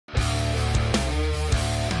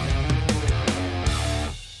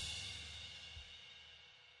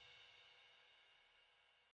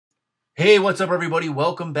Hey, what's up, everybody?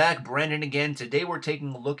 Welcome back. Brandon again. Today we're taking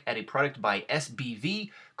a look at a product by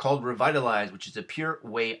SBV called Revitalize, which is a pure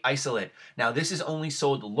whey isolate. Now, this is only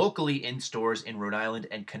sold locally in stores in Rhode Island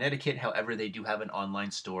and Connecticut. However, they do have an online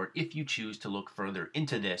store if you choose to look further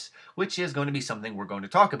into this, which is going to be something we're going to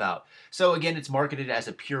talk about. So again, it's marketed as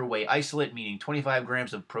a pure whey isolate, meaning 25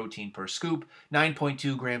 grams of protein per scoop,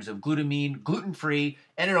 9.2 grams of glutamine, gluten-free,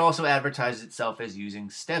 and it also advertises itself as using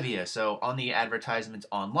stevia. So on the advertisements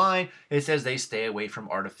online, it says they stay away from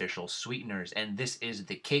artificial sweeteners, and this is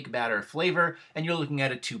the cake batter flavor, and you're looking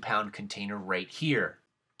at a 2-pound container right here.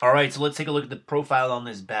 All right, so let's take a look at the profile on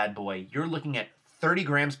this bad boy. You're looking at 30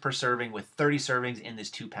 grams per serving with 30 servings in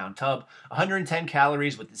this 2-pound tub, 110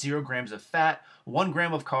 calories with 0 grams of fat, 1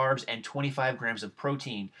 gram of carbs, and 25 grams of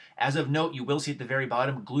protein. As of note, you will see at the very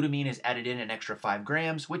bottom, glutamine is added in an extra 5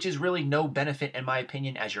 grams, which is really no benefit in my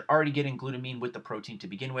opinion, as you're already getting glutamine with the protein to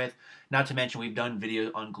begin with. Not to mention, we've done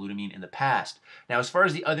videos on glutamine in the past. Now, as far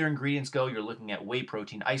as the other ingredients go, you're looking at whey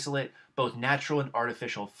protein isolate, both natural and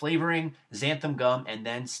artificial flavoring, xanthan gum, and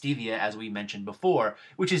then stevia, as we mentioned before,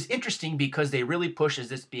 which is interesting because they really push as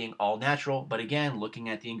this being all natural, but again, looking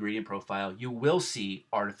at the ingredient profile, you will see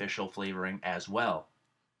artificial flavoring as well.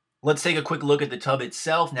 Let's take a quick look at the tub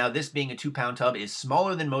itself. Now, this being a 2-pound tub is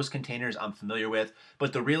smaller than most containers I'm familiar with,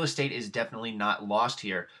 but the real estate is definitely not lost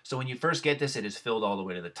here. So when you first get this, it is filled all the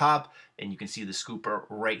way to the top, and you can see the scooper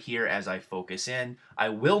right here as I focus in. I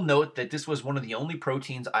will note that this was one of the only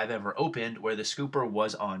proteins I've ever opened where the scooper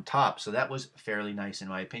was on top, so that was fairly nice in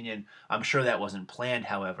my opinion. I'm sure that wasn't planned,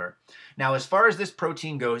 however. Now, as far as this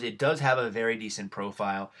protein goes, it does have a very decent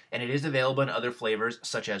profile, and it is available in other flavors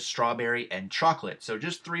such as strawberry and chocolate, so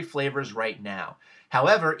just 3 flavors right now.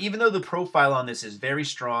 However, even though the profile on this is very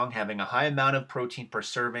strong, having a high amount of protein per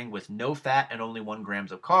serving with no fat and only 1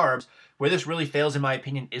 grams of carbs, where this really fails in my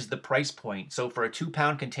opinion is the price point. So for a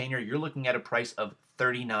 2-pound container, you're looking at a price of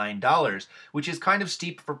 $39, which is kind of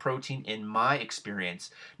steep for protein in my experience.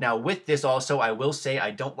 Now with this also, I will say I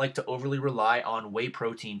don't like to overly rely on whey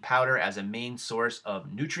protein powder as a main source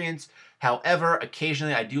of nutrients. However,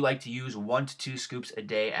 occasionally I do like to use 1 to 2 scoops a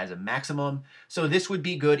day as a maximum. So this would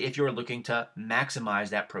be good if you're looking to maximize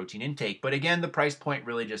that protein intake. But again, the price point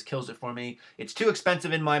really just kills it for me. It's too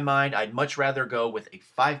expensive in my mind. I'd much rather go with a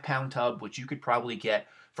 5-pound tub, which you could probably get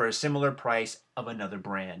for a similar price of another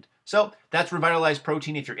brand. So that's Revitalize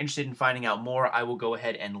Protein. If you're interested in finding out more, I will go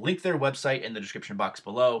ahead and link their website in the description box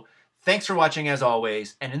below. Thanks for watching as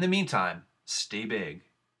always, and in the meantime, stay big.